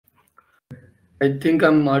I think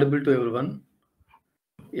I'm audible to everyone.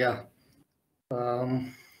 Yeah.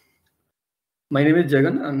 My name is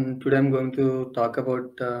Jagan, and today I'm going to talk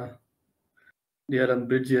about DRM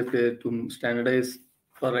Bridge API to standardize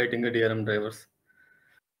for writing a DRM drivers.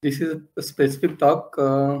 This is a specific talk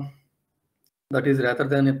that is rather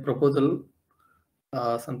than a proposal.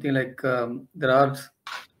 Something like there are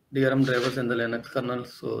DRM drivers in the Linux kernel,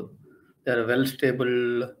 so they are well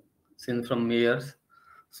stable since from years.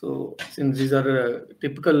 So since these are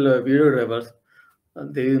typical video drivers,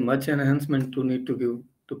 there is much enhancement to need to give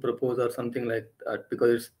to propose or something like that,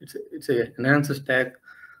 because it's a enhanced stack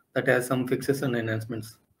that has some fixes and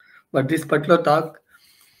enhancements. But this particular talk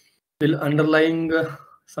will underlying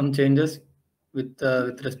some changes with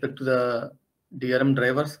respect to the DRM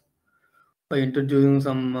drivers by introducing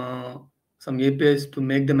some APIs to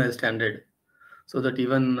make them as standard, so that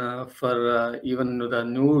even for even the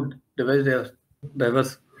new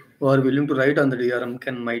drivers who are willing to write on the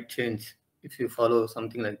DRM might change if you follow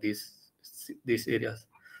something like these areas.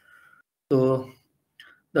 So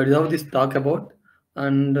that is how this talk about,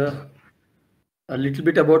 and a little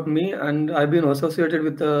bit about me. And I've been associated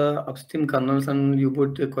with the upstream kernels and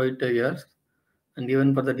U-boot quite years, and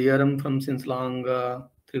even for the DRM from since long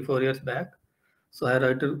 3-4 years back. So I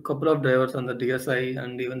write a couple of drivers on the DSI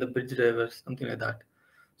and even the bridge drivers, something like that.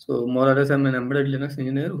 So more or less, I'm an embedded Linux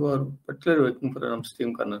engineer who are particularly working for an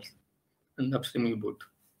upstream kernels and upstream U-boot.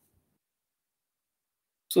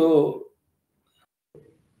 So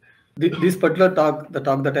this particular talk, the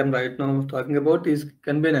talk that I'm right now talking about,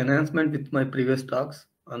 can be an enhancement with my previous talks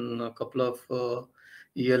on a couple of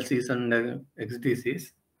ELCs and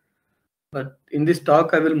XDCs. But in this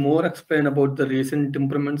talk, I will more explain about the recent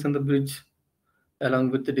improvements in the bridge along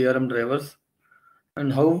with the DRM drivers,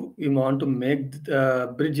 and how we want to make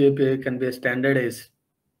the bridge API can be standardized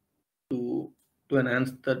to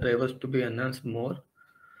enhance the drivers to be enhanced more.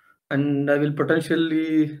 And I will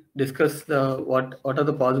potentially discuss what are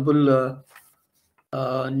the possible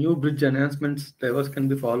new bridge enhancements drivers can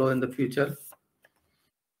be followed in the future,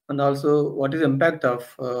 and also what is the impact of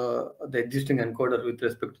the existing encoder with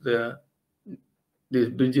respect to this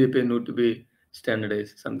bridge API need to be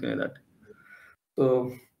standardized, something like that.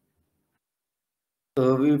 So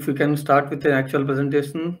if we can start with the actual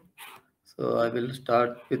presentation. So I will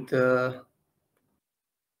start with the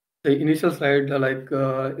initial slide. Like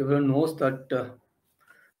everyone knows that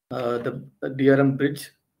the DRM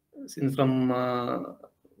bridge, since from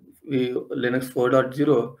Linux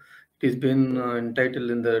 4.0, it has been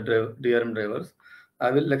entitled in the DRM drivers.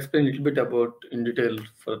 I will explain a little bit about in detail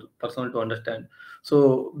for person to understand.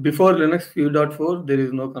 So before Linux 5.4, there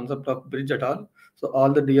is no concept of bridge at all. So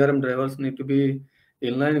all the DRM drivers need to be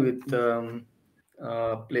in line with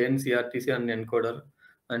plain CRTC and encoder.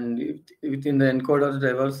 And within the encoder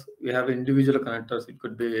drivers, we have individual connectors. It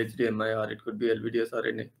could be HDMI or it could be LVDS or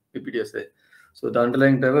any PPDSA. So the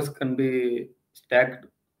underlying drivers can be stacked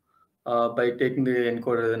by taking the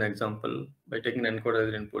encoder as an example, by taking the encoder as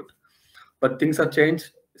an input. But things have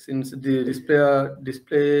changed since the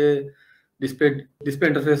display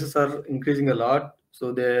interfaces are increasing a lot.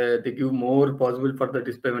 So they give more possible for the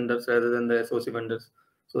display vendors rather than the SoC vendors.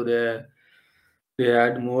 So they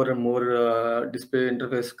add more and more display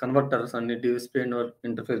interface converters and display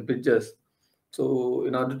interface bridges. So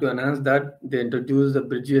in order to enhance that, they introduce the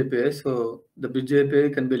bridge API. So the bridge API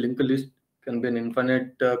can be linked list, can be an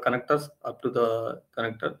infinite connectors up to the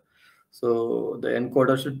connector. So the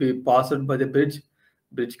encoder should be passed by the bridge.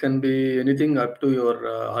 Bridge can be anything up to your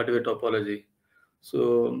hardware topology.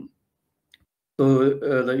 So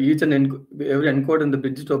every encoder in the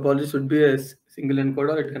bridge topology should be a single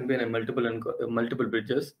encoder. It can be in a multiple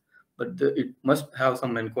bridges, but it must have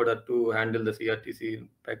some encoder to handle the CRTC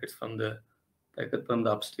packets from the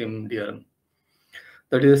upstream DRM.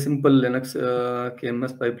 That is a simple Linux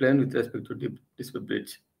KMS pipeline with respect to display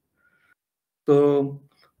bridge. So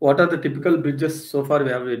what are the typical bridges so far we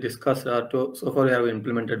have discussed, so far we have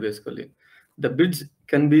implemented basically? The bridge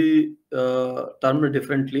can be termed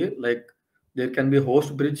differently, like there can be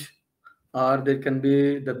host bridge, or there can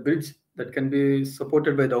be the bridge that can be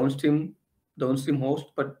supported by downstream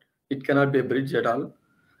host, but it cannot be a bridge at all.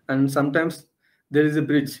 And sometimes there is a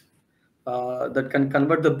bridge that can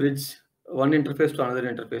convert the bridge one interface to another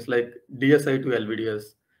interface, like DSI to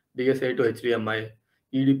LVDS, DSI to HDMI,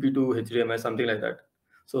 EDP to HDMI, something like that.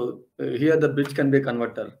 So here the bridge can be a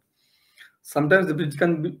converter. Sometimes the bridge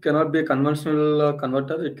cannot be a conventional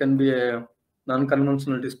converter. It can be a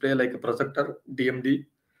non-conventional display like a projector, DMD.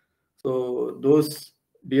 So those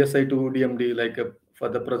DSI to DMD, like for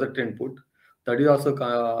the projector input, that is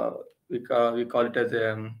also we call it as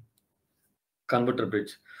a converter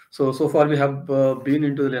bridge. So far we have been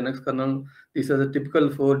into the Linux kernel. These are the typical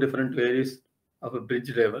 4 different varies of a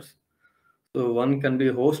bridge drivers. So one can be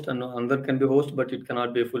host and another can be host, but it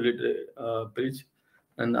cannot be fully bridge.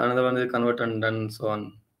 And another one is convert and then so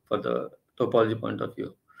on for the topology point of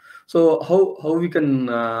view. So how we can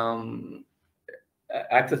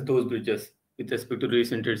access those bridges with respect to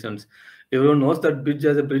recent editions? Everyone knows that bridge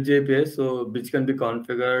has a bridge API, so bridge can be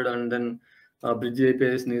configured, and then bridge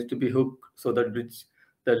APIs needs to be hooked so that bridge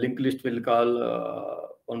the linked list will call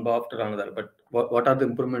one after another. But what are the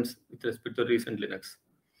improvements with respect to recent Linux?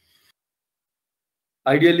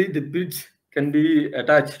 Ideally, the bridge can be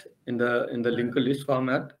attached in the linked list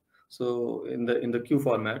format, so in the queue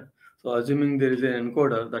format. So assuming there is an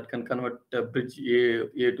encoder that can convert a bridge A2,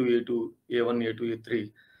 A2, A1, A2,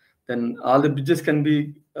 A3, then all the bridges can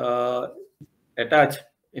be attached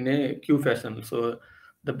in a queue fashion. So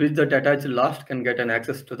the bridge that attached last can get an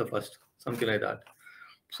access to the first, something like that.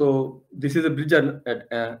 So this is a bridge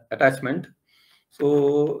attachment.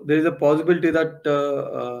 So there is a possibility that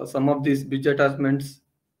some of these bridge attachments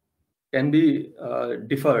can be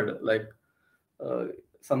deferred. Like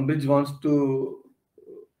some bridge wants to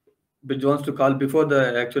call before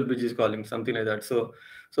the actual bridge is calling, something like that. So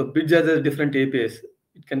bridge has a different APIs.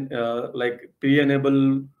 It can like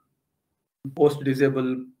pre-enable,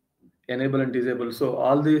 post-disable, enable and disable. So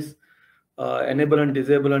all these enable and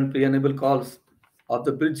disable and pre-enable calls of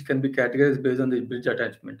the bridge can be categorized based on the bridge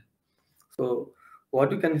attachment. So what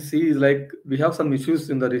you can see is like we have some issues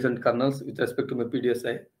in the recent kernels with respect to my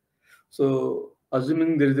PDSI. So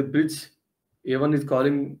assuming there is a bridge, A1 is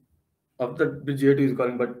calling, after bridge A2 is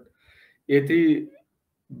calling, but A3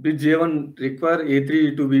 bridge A1 require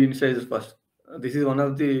A3 to be initialized first. This is one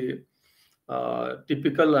of the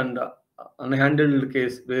typical and unhandled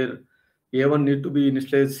case where A1 need to be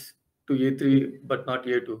initialized to A3 but not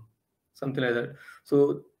A2, something like that.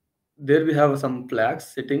 So there we have some flags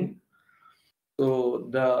sitting. So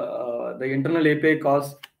the internal API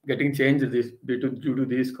calls getting changed due to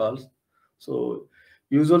these calls. So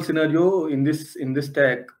usual scenario in this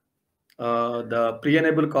stack, the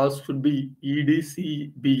pre-enable calls should be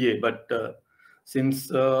EDCBA, but since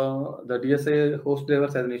the DSA host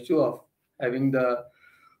drivers has an issue of having the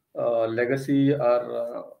legacy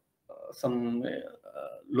or some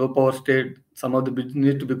low power state, some of the bridge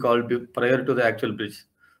need to be called prior to the actual bridge.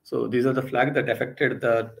 So these are the flags that affected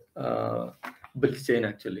the bridge chain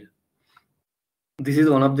actually. This is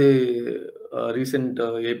one of the recent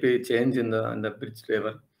API change in the bridge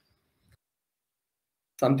driver.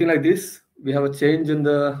 Something like this, we have a change in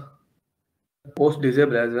the post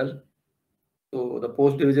disable as well. So the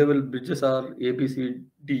post disable bridges are A, B, C,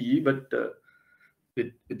 D, E, but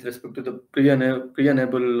with respect to the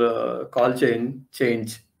pre-enable call chain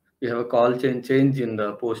change, we have a call chain change in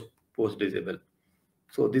the post disable.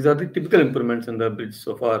 So these are the typical improvements in the bridge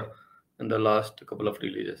so far in the last couple of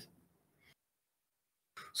releases.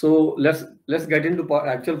 So let's get into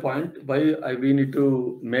actual point why we need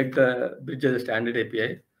to make the bridge as a standard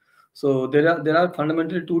API. So there are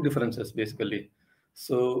fundamentally two differences basically.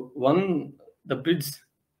 So one, the bridge,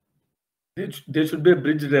 there should be a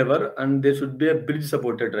bridge driver and there should be a bridge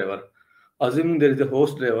supported driver. Assuming there is a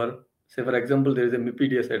host driver, say for example there is a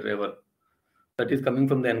MIPI driver that is coming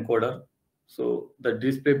from the encoder. So the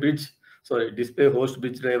display host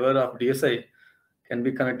bridge driver of DSI can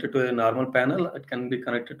be connected to a normal panel. It can be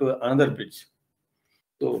connected to another bridge.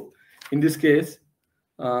 So in this case,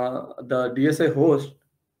 the DSI host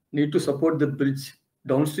need to support the bridge,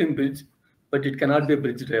 downstream bridge, but it cannot be a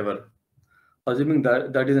bridge driver. Assuming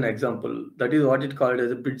that is an example, that is what it called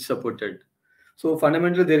as a bridge supported. So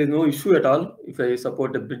fundamentally, there is no issue at all if I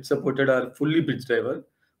support a bridge supported or fully bridge driver,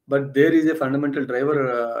 but there is a fundamental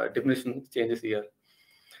driver definition changes here.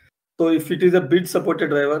 So if it is a bridge supported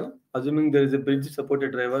driver, assuming there is a bridge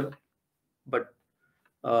supported driver, but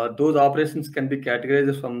those operations can be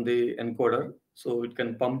categorized from the encoder. So it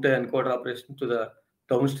can pump the encoder operation to the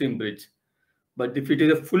downstream bridge. But if it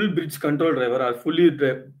is a full bridge control driver or fully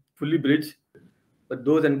bridge, but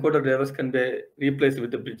those encoder drivers can be replaced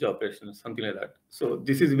with the bridge operation, something like that. So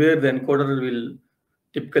this is where the encoder will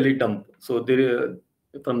typically dump. So there,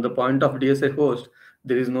 from the point of DSI host,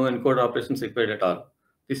 there is no encoder operations required at all.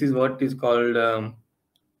 This is what is called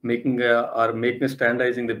making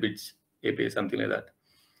standardizing the bridge API, something like that.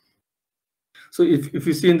 So if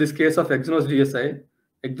you see in this case of Exynos DSI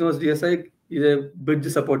is a bridge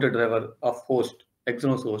supported driver of host,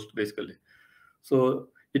 Exynos host basically. So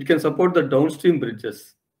it can support the downstream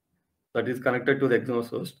bridges that is connected to the Exynos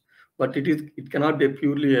host, but it cannot be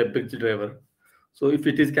purely a bridge driver. So if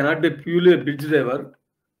it cannot be purely a bridge driver,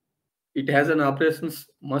 it has an operations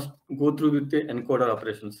must go through with the encoder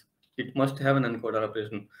operations. It must have an encoder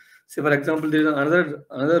operation. Say for example, there is another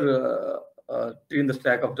tree in the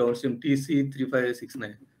stack of downstream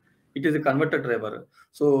TC3569. It is a converter driver.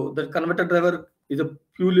 So the converter driver is a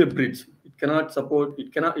purely a bridge. It cannot support.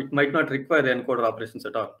 It might not require encoder operations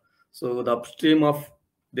at all. So the upstream of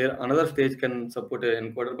there another stage can support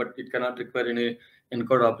an encoder, but it cannot require any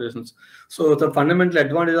encoder operations. So the fundamental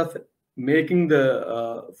advantage of making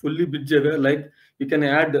the fully bridge aware, like you can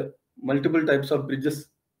add multiple types of bridges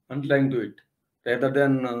underlying to it rather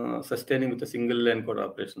than sustaining with a single encoder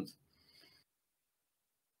operations.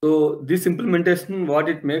 So this implementation, what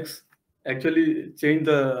it makes, actually change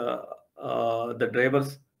the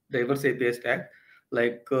drivers API stack.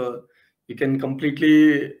 Like you can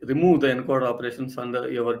completely remove the encoder operations on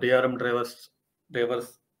your DRM drivers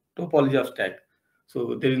topology of stack.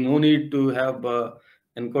 So there is no need to have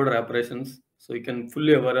encoder operations. So you can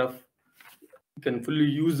fully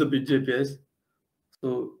use the bridge APIs.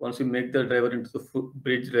 So once you make the driver into the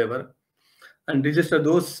bridge driver and register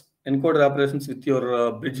those encoder operations with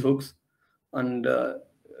your bridge hooks and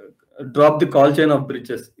drop the call chain of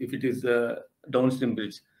bridges if it is a downstream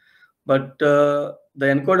bridge. But the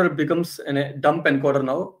encoder becomes a dump encoder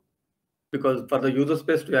now, because for the user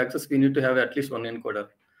space to access, we need to have at least one encoder.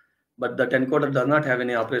 But that encoder does not have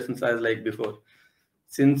any operations as like before.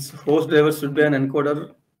 Since host driver should be an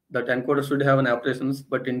encoder, that encoder should have an operations.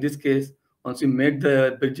 But in this case, once you make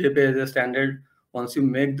the bridge API as a standard, once you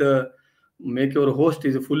make your host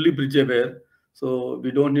is fully bridge aware, so we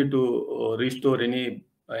don't need to restore any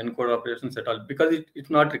encoder operations at all, because it's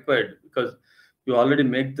not required, because you already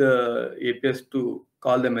make the APIs to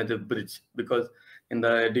call them as a bridge, because in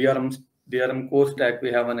the DRM core stack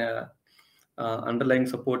we have an underlying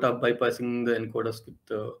support of bypassing the encoders with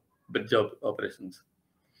bridge operations.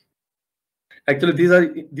 Actually, these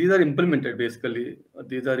are implemented basically.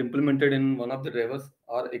 These are implemented in one of the drivers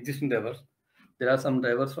or existing drivers. There are some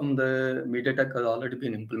drivers from the MediaTek has already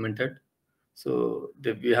been implemented. So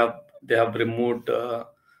they have removed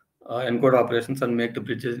encode operations and make the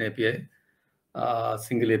bridges an API,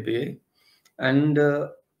 single API. And I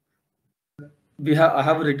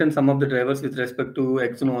have written some of the drivers with respect to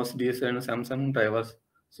Exynos, DSI, and Samsung drivers.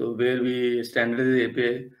 So where we standardize the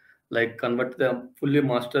API, like convert the fully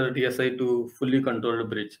master DSI to fully controlled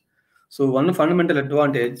bridge. So one fundamental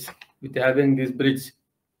advantage with having this bridge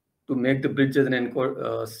to make the bridge as an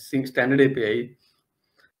encode standard API,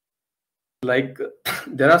 like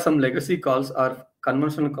there are some legacy calls or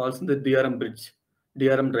conventional calls in the DRM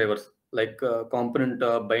drivers, like component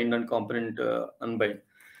bind and component unbind.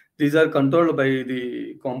 These are controlled by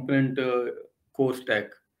the component core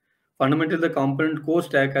stack. Fundamentally, the component core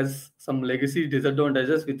stack has some legacy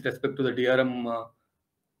disadvantages with respect to the DRM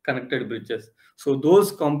connected bridges. So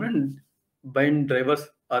those component bind drivers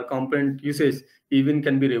or component usage even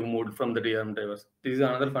can be removed from the DRM drivers. This is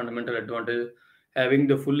another fundamental advantage having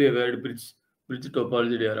the fully aware bridge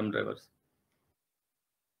topology DRM drivers.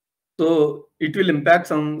 So it will impact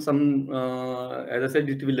some as I said,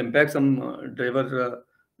 it will impact some driver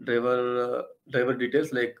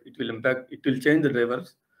details. Like it will change the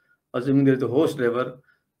drivers, assuming there is a host driver.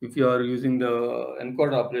 If you are using the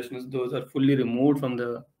encoder operations, those are fully removed from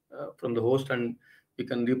the host, and you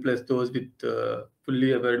can replace those with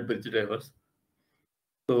fully aware bridge drivers.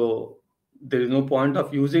 So there is no point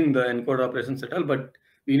of using the encoder operations at all, but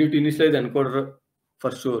we need to initialize the encoder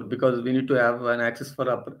for sure, because we need to have an access for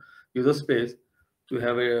upper user space to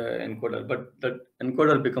have a encoder. But that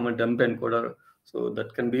encoder become a dump encoder, so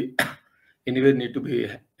that can be anyway need to be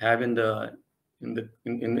have in the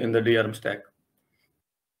DRM stack.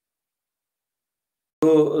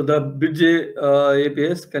 So the bridge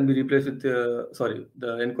APIs can be replaced with the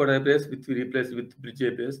encoder APIs which we replace with bridge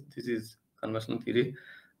APIs. This is conventional theory,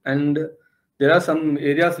 and there are some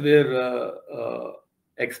areas where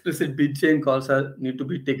explicit bridge chain calls need to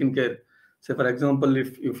be taken care. So, for example,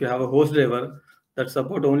 if you have a host driver that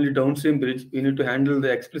support only downstream bridge, you need to handle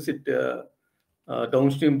the explicit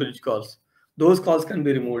downstream bridge calls. Those calls can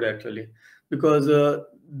be removed actually, because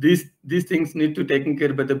these things need to taken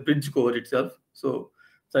care by the bridge core itself. So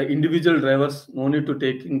the individual drivers no need to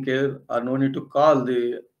taking care or no need to call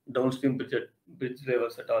the downstream bridge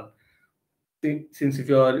drivers at all, since if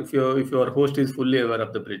your host is fully aware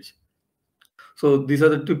of the bridge. So these are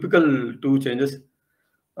the typical two changes.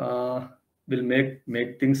 Will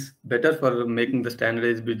make things better for making the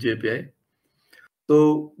standardized bridge API.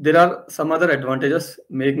 So there are some other advantages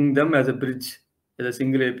making them as a bridge, as a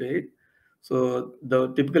single API. So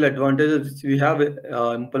the typical advantages which we have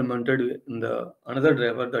implemented in the another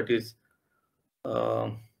driver, that is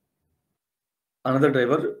another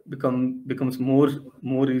driver becomes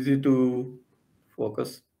more easy to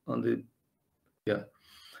focus on the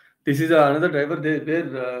This is another driver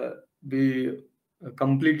where we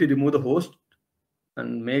completely remove the host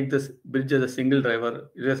and make this bridge as a single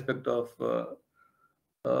driver, irrespective of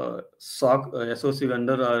SOC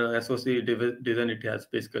vendor or SOC design it has.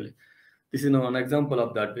 Basically, this is one example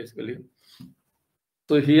of that. Basically,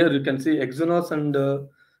 so here you can see Exynos and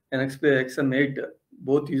NXP XM8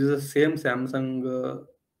 both use the same Samsung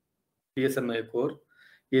DSMI core.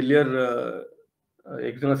 Earlier,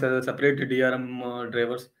 Exynos has a separate DRM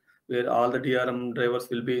drivers where all the DRM drivers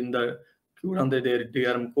will be in the queued on their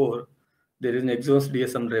DRM core. There is an Exynos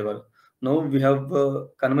DSM driver. Now we have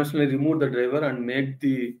conventionally removed the driver and make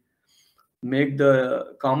the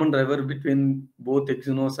common driver between both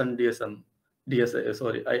Exynos and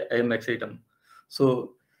IMX item.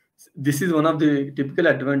 So this is one of the typical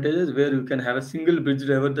advantages where you can have a single bridge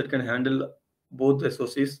driver that can handle both the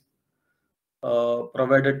SOCs,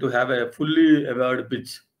 provided to have a fully aware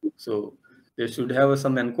bridge. So they should have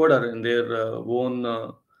some encoder in their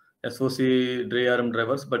own SOC DRM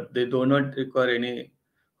drivers, but they do not require any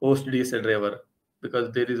host DSL driver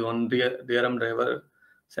because there is one DRM driver,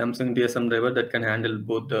 Samsung DSM driver, that can handle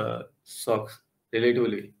both the SOCs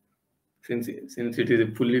relatively, since it is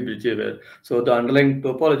a fully bridge aware. So the underlying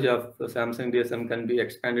topology of Samsung DSM can be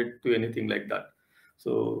expanded to anything like that.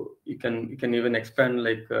 So you can even expand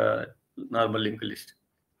like normal linked list.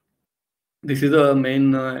 This is the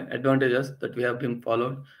main advantages that we have been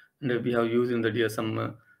followed and we have used in the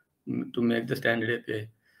DSM to make the standard API.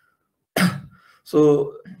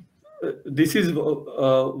 So this is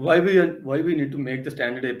why we need to make the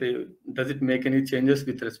standard API. Does it make any changes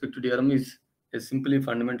with respect to DRM? Is simply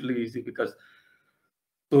fundamentally easy because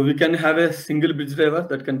so we can have a single bridge driver.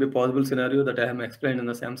 That can be a possible scenario that I have explained in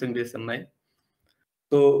the Samsung DSMI.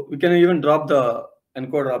 So we can even drop the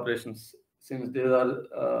encoder operations since they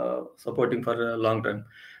are supporting for a long time.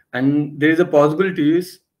 And there is a possibility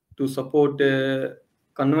to support a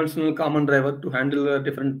conventional common driver to handle a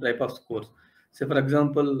different type of scores. Say, for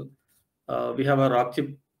example, we have a rock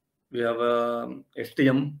chip, we have a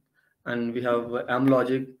STM, and we have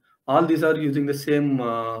AMLogic. All these are using the same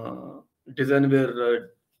DesignWare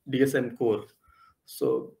DSM core.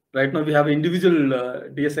 So right now we have individual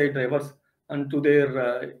DSI drivers and to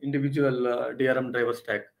their individual DRM driver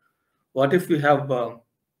stack. What if we have a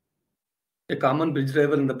common bridge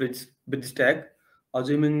driver in the bridge stack,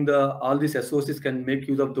 assuming all these SOCs can make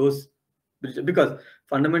use of those because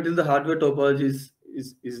fundamentally the hardware topology is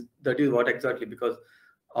that is what exactly, because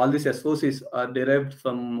all these SOCs are derived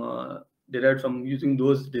from using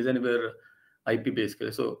those DesignWare IP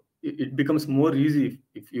basically. So it becomes more easy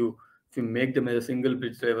if you make them as a single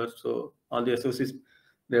bridge driver. So all the SOCs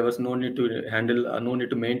drivers no need to handle, no need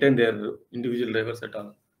to maintain their individual drivers at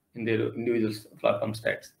all in their individual platform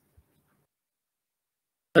stacks.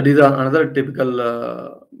 That is another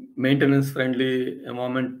typical maintenance-friendly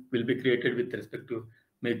environment will be created with respect to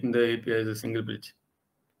making the API as a single bridge.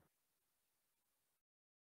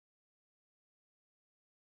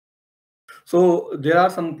 So there are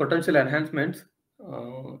some potential enhancements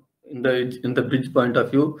in the bridge point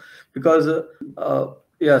of view, because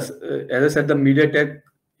yes, as I said, the MediaTek,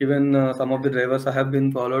 even some of the drivers have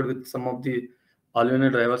been followed with some of the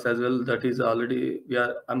all-in-one drivers as well. That is already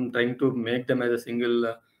I'm trying to make them as a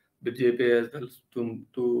single bridge API as well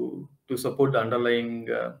to support the underlying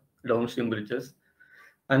downstream bridges.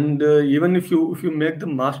 And even if you make the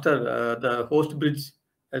master the host bridge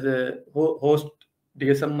as a host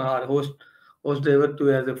DSM or host driver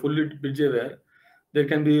to as a fully bridge aware, there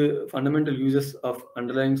can be fundamental uses of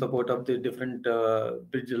underlying support of the different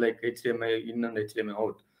bridge like HDMI in and HDMI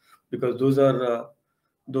out, because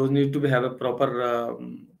those need to have a proper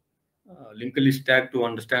linked list tag to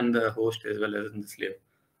understand the host as well as in the slave.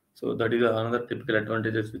 So that is another typical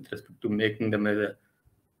advantages with respect to making them as a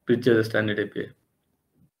bridge as a standard API.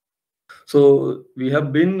 So we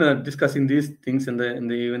have been discussing these things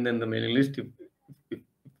even in the mailing list. If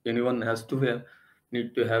anyone has to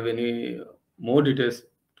need to have any more details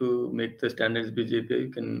to make the standards bridge API, you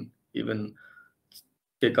can even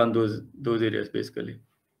check on those areas basically.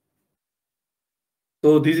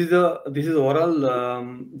 So this is overall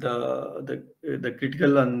the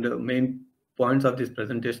critical and main points of this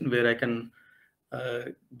presentation, where I can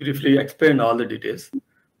briefly explain all the details.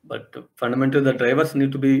 But fundamentally, the drivers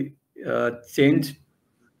need to be changed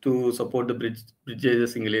to support the bridge as a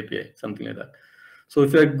single API, something like that. So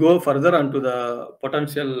if I go further onto the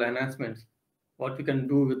potential enhancements, what we can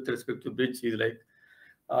do with respect to bridge is like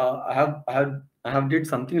I have did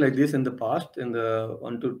something like this in the past, in the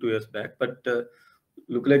 1 to 2 years back, but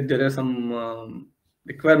look like there are some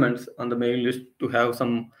requirements on the mailing list to have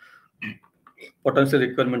some potential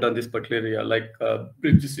requirement on this particular area, like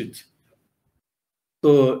bridge switch.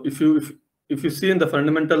 So if you see in the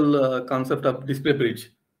fundamental concept of display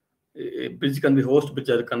bridge, a bridge can be host bridge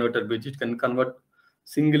or converter bridge. It can convert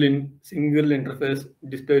single interface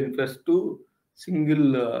display interface to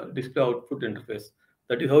single display output interface.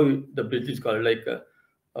 That is how the bridge is called, like a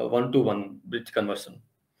one-to-one bridge conversion.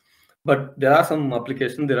 But there are some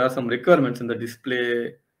applications, there are some requirements in the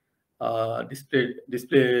display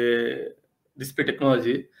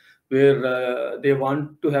technology, where they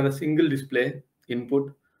want to have a single display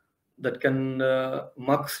input that can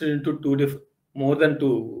mux into more than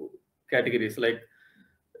two categories, like,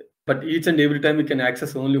 but each and every time we can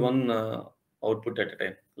access only one output at a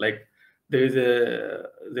time. Like there is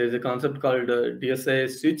a concept called DSI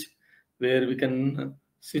switch, where we can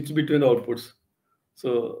switch between the outputs.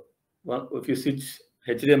 So if you switch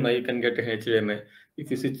HDMI, you can get a HDMI. If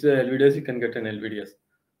you switch the LVDS, you can get an LVDS.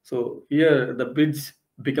 So here the bridge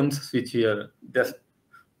becomes a switch here. Just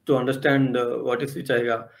to understand what is switch,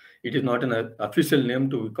 it is not an official name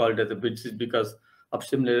to call it as a bridge, because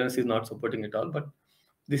upstream layers is not supporting it all. But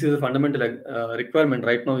this is a fundamental requirement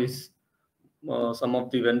right now. Is some of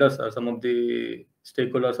the vendors or some of the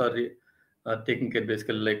stakeholders are taking care,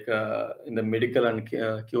 basically, like in the medical and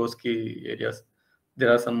kiosk areas.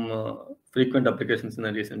 There are some frequent applications in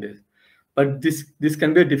the recent days. But this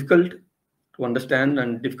can be difficult to understand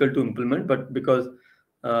and difficult to implement. But because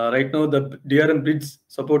right now the DRM bridge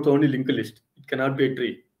supports only linked list, it cannot be a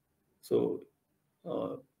tree. So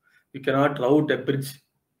you cannot route a bridge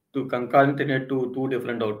to concatenate to two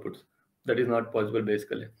different outputs. That is not possible,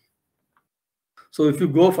 basically. So if you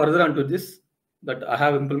go further onto this, that I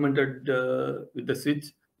have implemented with the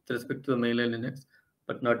switch with respect to the mainline Linux,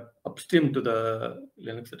 but not upstream to the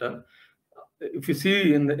Linux at all. If you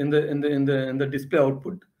see in the display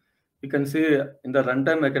output, you can see in the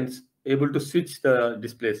runtime I can able to switch the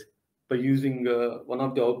displays by using one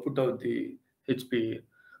of the output of the HP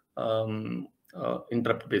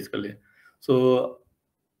interrupt, basically. So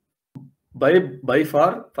by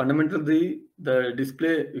far, fundamentally, the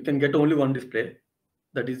display, you can get only one display.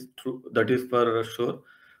 That is true. That is for sure.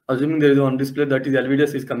 Assuming there is one display, that is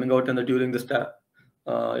LVDS is coming out and during the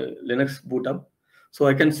Linux boot up. So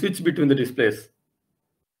I can switch between the displays,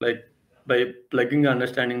 like by plugging and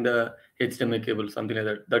understanding the HDMI cable, something like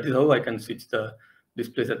that. That is how I can switch the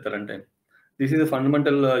displays at the runtime. This is a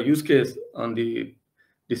fundamental use case on the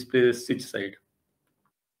display switch side.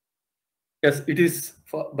 Yes, it is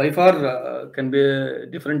by far can be a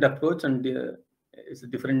different approach, and it's a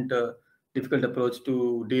different difficult approach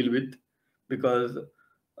to deal with, because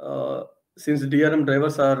since DRM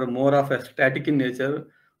drivers are more of a static in nature,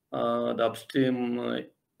 the upstream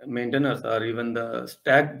maintainers or even the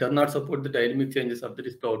stack does not support the dynamic changes of the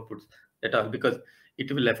display outputs at all, because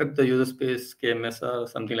it will affect the user space, KMS, or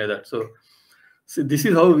something like that. So this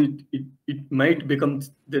is how it might become,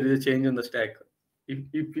 there is a change in the stack. If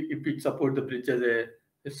it support the bridge as a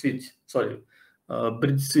switch,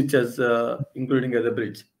 bridge switch as including as a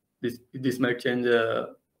bridge, this might change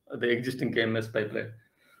the existing KMS pipeline.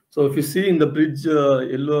 So if you see in the bridge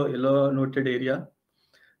yellow noted area,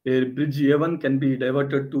 where bridge A1 can be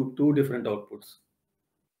diverted to two different outputs,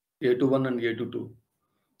 A21 and A22.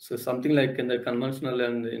 So something like in the conventional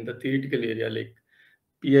and in the theoretical area, like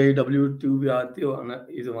PIW2VRT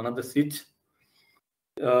is one of the switch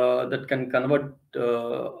that can convert two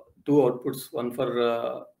outputs, one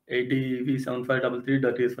for ADV7533,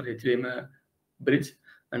 that is for HDMI bridge,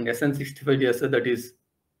 and SN65DSS, that is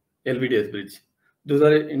LVDS bridge. Those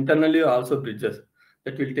are internally also bridges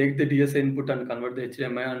that will take the DS input and convert the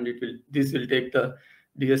HDMI, and this will take the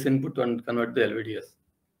DS input and convert the LVDS.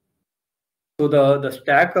 So the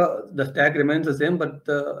stack remains the same, but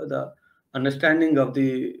the understanding of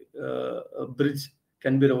the bridge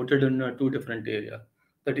can be routed in two different areas.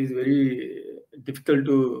 That is very difficult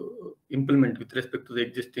to implement with respect to the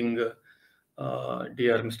existing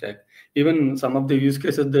DRM stack. Even some of the use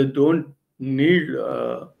cases, they don't need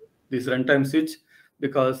this runtime switch,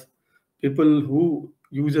 because people who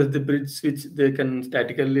uses the bridge switch, they can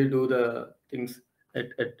statically do the things at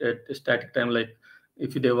a static time. Like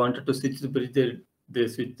if they wanted to switch the bridge, they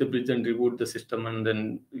switch the bridge and reboot the system and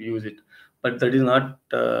then use it. But that is not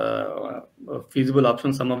a feasible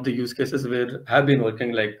option. Some of the use cases have been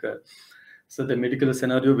working, like so the medical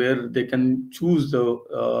scenario where they can choose the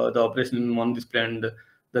operation in one display and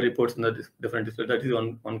the reports in the different display. That is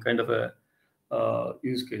one kind of a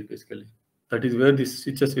use case, basically. That is where these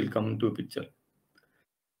switches will come to a picture.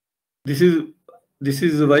 This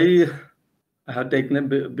is why I have taken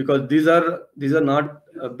it because these are not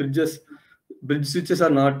bridges. Bridge switches are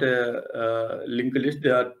not linked list.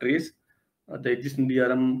 They are trees. The existing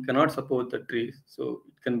DRM cannot support the trees, so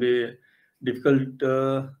it can be difficult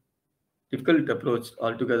difficult approach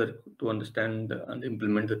altogether to understand and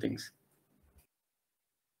implement the things.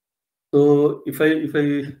 So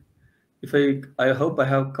I hope I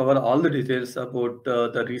have covered all the details about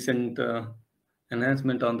the recent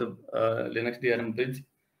enhancement on the Linux DRM bridge,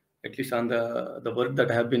 at least on the work that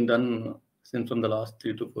have been done since from the last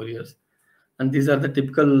 3 to 4 years. And these are the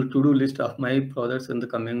typical to-do list of my projects in the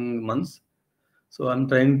coming months. So I'm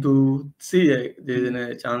trying to see there's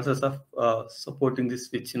any chances of supporting this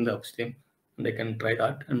switch in the upstream, and I can try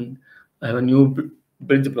that. And I have a new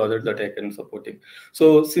bridge project that I can support it.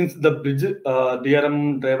 So since the bridge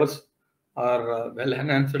DRM drivers are well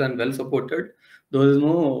enhanced and well supported, there is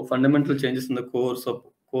no fundamental changes in the core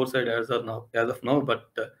side as of now. But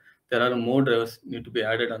there are more drivers need to be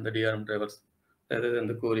added on the DRM drivers rather than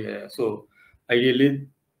the core area. So ideally,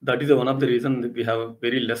 that is one of the reasons that we have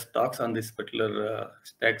very less talks on this particular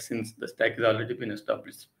stack, since the stack has already been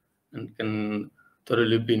established and can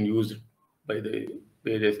thoroughly been used by the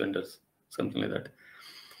various vendors, something like that.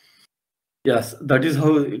 Yes, that is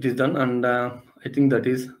how it is done, and I think that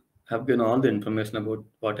is have given all the information about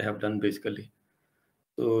what I have done basically.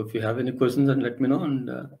 So if you have any questions, then let me know, and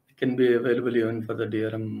it can be available even for the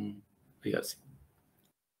DRM IRC.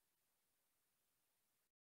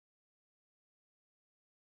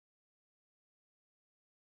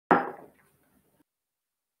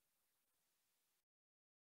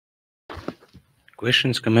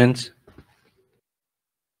 Questions, comments?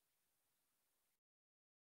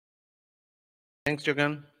 Thanks,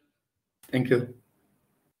 Jagan. Thank you.